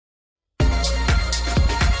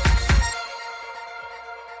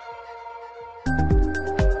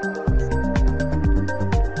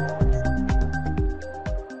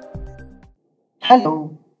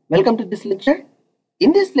Hello, welcome to this lecture.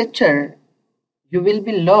 In this lecture, you will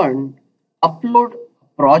be learn upload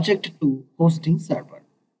project to hosting server.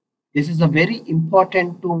 This is a very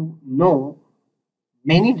important to know.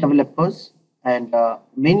 Many developers and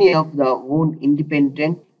many of the own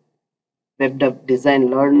independent design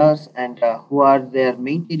learners and who are there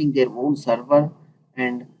maintaining their own server,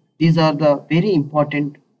 and these are the very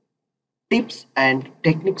important tips and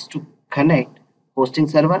techniques to connect hosting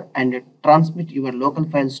server and transmit your local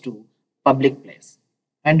files to public place.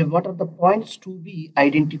 And what are the points to be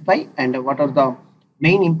identified, and what are the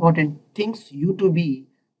main important things you to be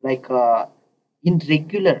like in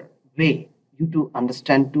regular way you to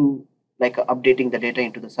understand to updating the data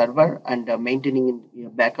into the server and maintaining in your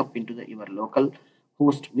backup into your local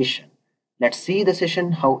host mission. Let's see the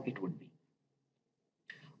session how it would be.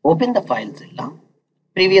 Open the FileZilla.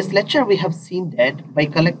 Previous lecture we have seen that by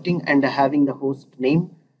collecting and having the host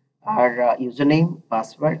name, our username,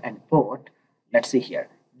 password and port. Let's see here.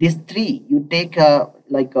 These three you take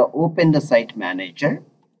open the site manager.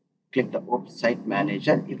 Click the open site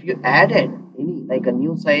manager. If you added any like a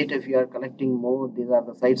new site, if you are collecting more, these are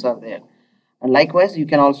the sites are there. And likewise, you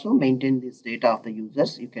can also maintain this data of the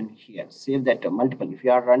users. You can here save that multiple. If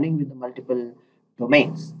you are running with the multiple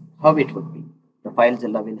domains, how it would be. The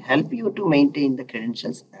FileZilla will help you to maintain the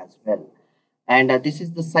credentials as well. And this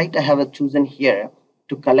is the site I have chosen here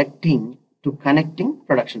to connecting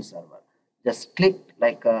production server. Just click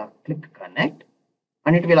click connect,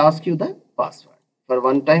 and it will ask you the password. For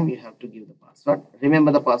one time, you have to give the password.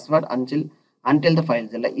 Remember the password until the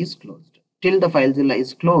FileZilla is closed. Till the FileZilla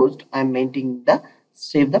is closed, I am maintaining the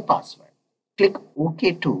save the password. Click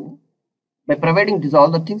OK to by providing these all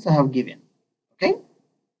the things I have given. Okay.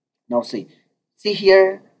 Now see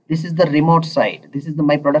here. This is the remote site. This is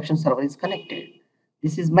my production server is connected.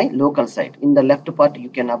 This is my local site. In the left part, you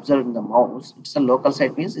can observe in the mouse. It's a local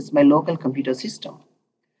site means it's my local computer system.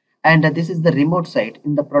 And this is the remote site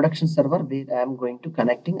in the production server where I am going to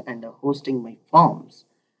connecting and hosting my forms.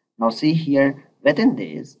 Now see here within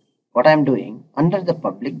this what I am doing under the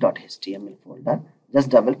public.html folder, just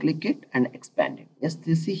double click it and expand it. Yes,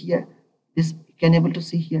 you see here, this you can able to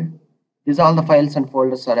see here. These all the files and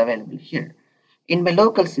folders are available here. In my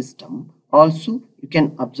local system also you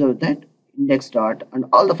can observe that index dot and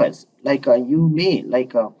all the files you may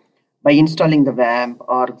by installing the vamp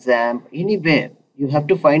or XAMPP anywhere you have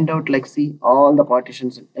to find out see all the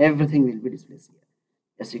partitions and everything will be displayed here.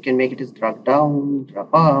 Yes, you can make it as drag down, drag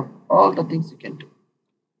up, all the things you can do.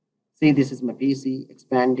 See, this is my PC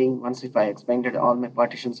expanding. Once if I expanded, all my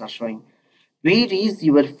partitions are showing. Where is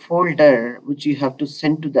your folder which you have to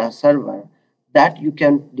send to the server? That you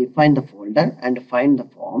can define the folder and find the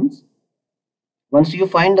forms. Once you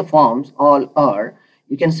find the forms, all are,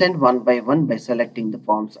 you can send one by one by selecting the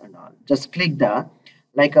forms and all. Just click the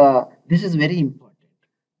this is very important.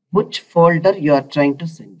 Which folder you are trying to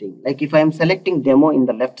sending. Like if I am selecting demo in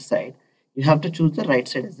the left side, you have to choose the right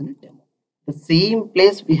side as in a demo. The same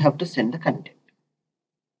place we have to send the content.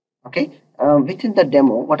 Okay, within the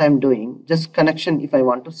demo, what I'm doing, just connection if I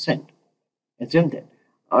want to send, assume that,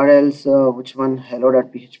 or else which one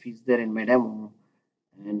hello.php is there in my demo,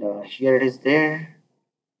 and here it is there,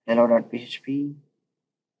 hello.php.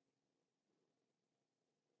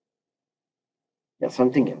 Yeah,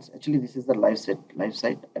 something else. Actually, this is the live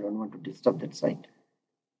site. I don't want to disturb that site.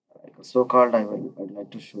 So-called, I'd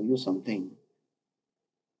like to show you something.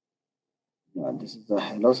 Yeah, this is the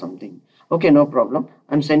hello something. Okay, no problem.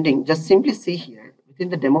 I'm sending. Just simply see here within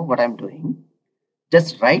the demo what I'm doing.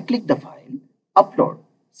 Just right click the file, upload.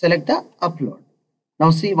 Select the upload.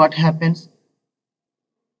 Now see what happens.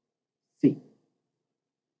 See,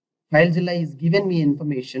 FileZilla is given me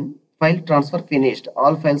information. File transfer finished.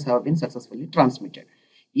 All files have been successfully transmitted.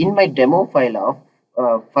 In my demo file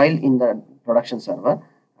of file in the production server,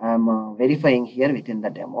 I'm verifying here within the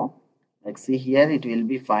demo. Like see here, it will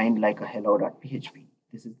be find like a hello.php.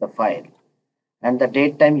 This is the file, and the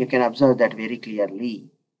date time you can observe that very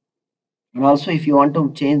clearly. And also if you want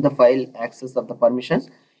to change the file access of the permissions,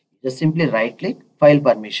 just simply right click file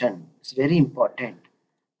permission. It's very important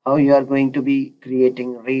how you are going to be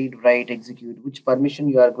creating read, write, execute, which permission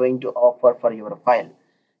you are going to offer for your file.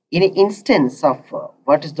 In an instance of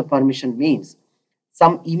what is the permission means,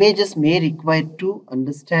 some images may require to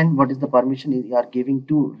understand what is the permission you are giving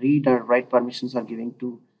to read or write permissions are giving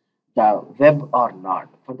to the web or not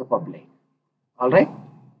for the public. All right,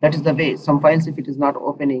 that is the way. Some files, if it is not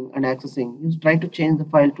opening and accessing, you try to change the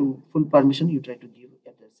file to full permission. You try to give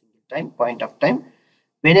at a single point of time.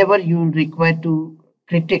 Whenever you require to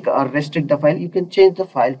critic or restrict the file, you can change the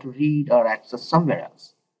file to read or access somewhere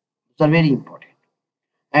else. These are very important.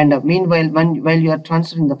 And meanwhile, while you are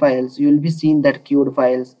transferring the files, you will be seeing that queued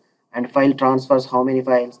files and file transfers, how many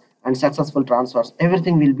files and successful transfers,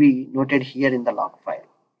 everything will be noted here in the log file.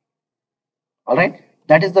 All right,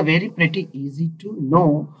 that is the very pretty easy to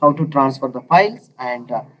know how to transfer the files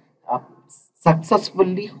and uh,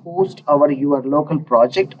 successfully host your local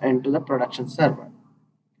project into the production server.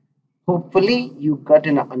 Hopefully you got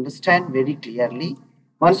and understand very clearly.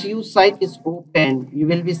 Once your site is open, you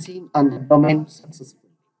will be seen on the domain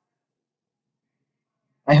successfully.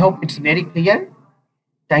 I hope it's very clear.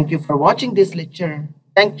 Thank you for watching this lecture.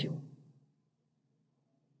 Thank you.